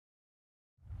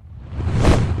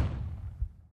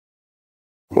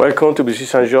Welcome to Bussy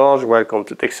Saint-Georges, welcome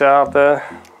to Tecsart,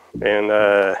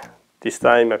 and this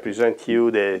time I present you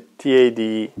the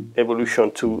TAD Evolution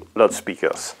 2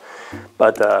 loudspeakers.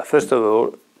 But first of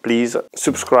all, please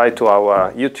subscribe to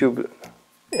our YouTube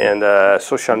and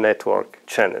social network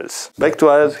channels. Back to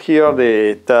us here,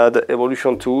 the TAD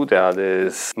Evolution 2, they are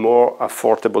the more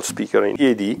affordable speaker in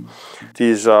TAD.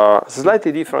 These are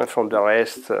slightly different from the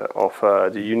rest of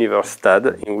the universe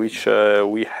TAD, in which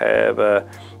we have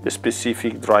the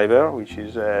specific driver, which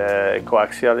is a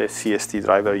coaxial, a CST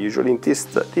driver. Usually in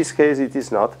this case it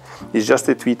is not. It's just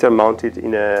a tweeter mounted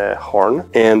in a horn,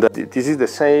 and this is the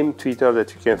same tweeter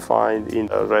that you can find in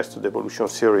the rest of the Evolution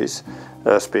series,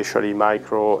 especially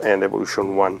Micro and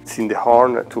Evolution 1. It's in the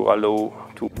horn to allow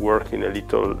to work in a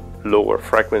little lower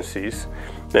frequencies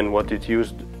than what it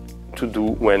used to do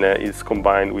when it's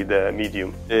combined with the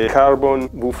medium. The carbon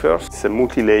woofers, it's a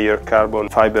multi-layer carbon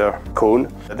fiber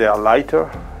cone. They are lighter,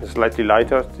 slightly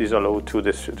lighter. This allows to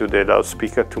the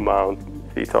loudspeaker to mount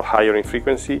a little higher in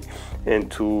frequency and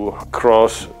to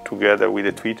cross together with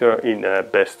the tweeter in a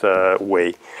best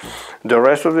way. The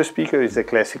rest of the speaker is a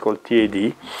classical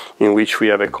TAD, in which we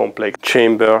have a complex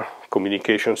chamber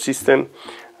communication system,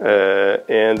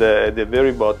 and at the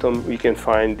very bottom we can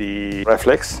find the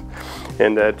reflex,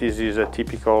 and this is a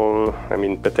typical,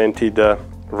 patented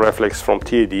reflex from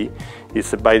TAD.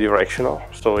 It's bidirectional,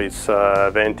 so it's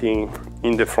venting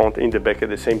in the front, in the back at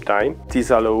the same time. This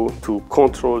allows to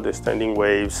control the standing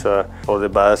waves for the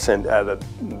bass and have a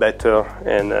better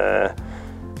and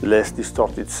less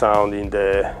distorted sound in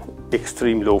the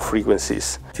extreme low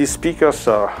frequencies. These speakers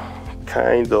are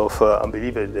kind of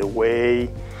unbelievable the way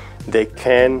they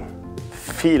can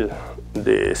fill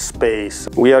the space.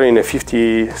 We are in a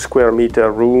 50 square meter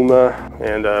room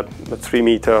and a 3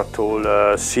 meter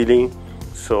tall ceiling,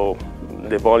 so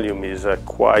the volume is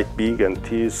quite big, and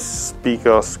these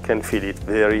speakers can fill it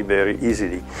very, very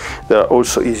easily. They're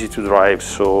also easy to drive,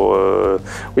 so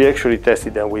we actually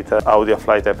tested them with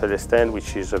Audioflight FL10,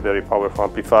 which is a very powerful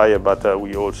amplifier, but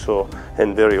we also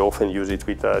and very often use it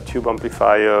with tube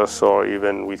amplifiers, or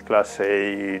even with Class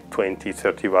A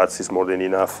 20-30 watts is more than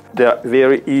enough. They're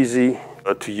very easy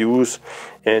to use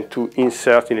and to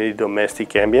insert in a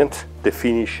domestic ambient. The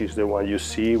finish is the one you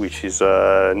see, which is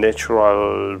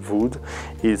natural wood.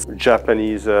 It's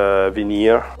Japanese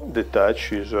veneer. The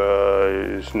touch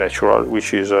is natural,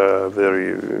 which is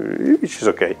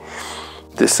okay.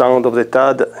 The sound of the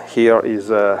TAD here is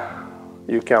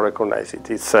you can recognize it.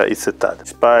 It's a TAD.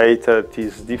 Despite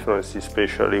these differences,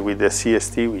 especially with the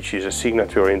CST, which is a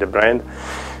signature in the brand,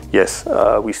 yes,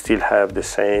 we still have the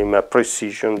same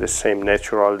precision, the same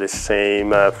natural, the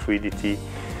same fluidity,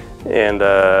 and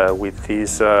with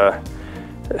this,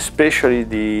 especially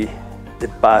the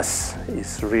bass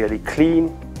is really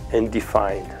clean and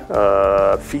defined,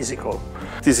 physical.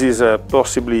 This is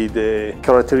possibly the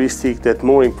characteristic that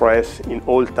more impress in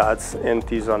all TADs, and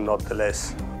these are not the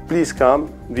less. Please come,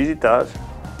 visit us,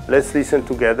 let's listen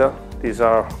together. These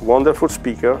are wonderful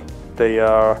speakers. They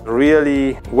are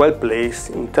really well placed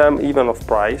in terms even of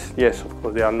price. Yes, of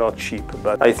course, they are not cheap,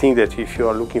 but I think that if you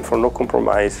are looking for no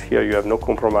compromise, here you have no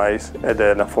compromise at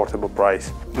an affordable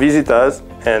price. Visit us,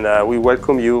 and we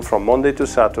welcome you from Monday to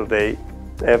Saturday,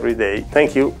 every day.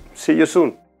 Thank you. See you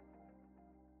soon.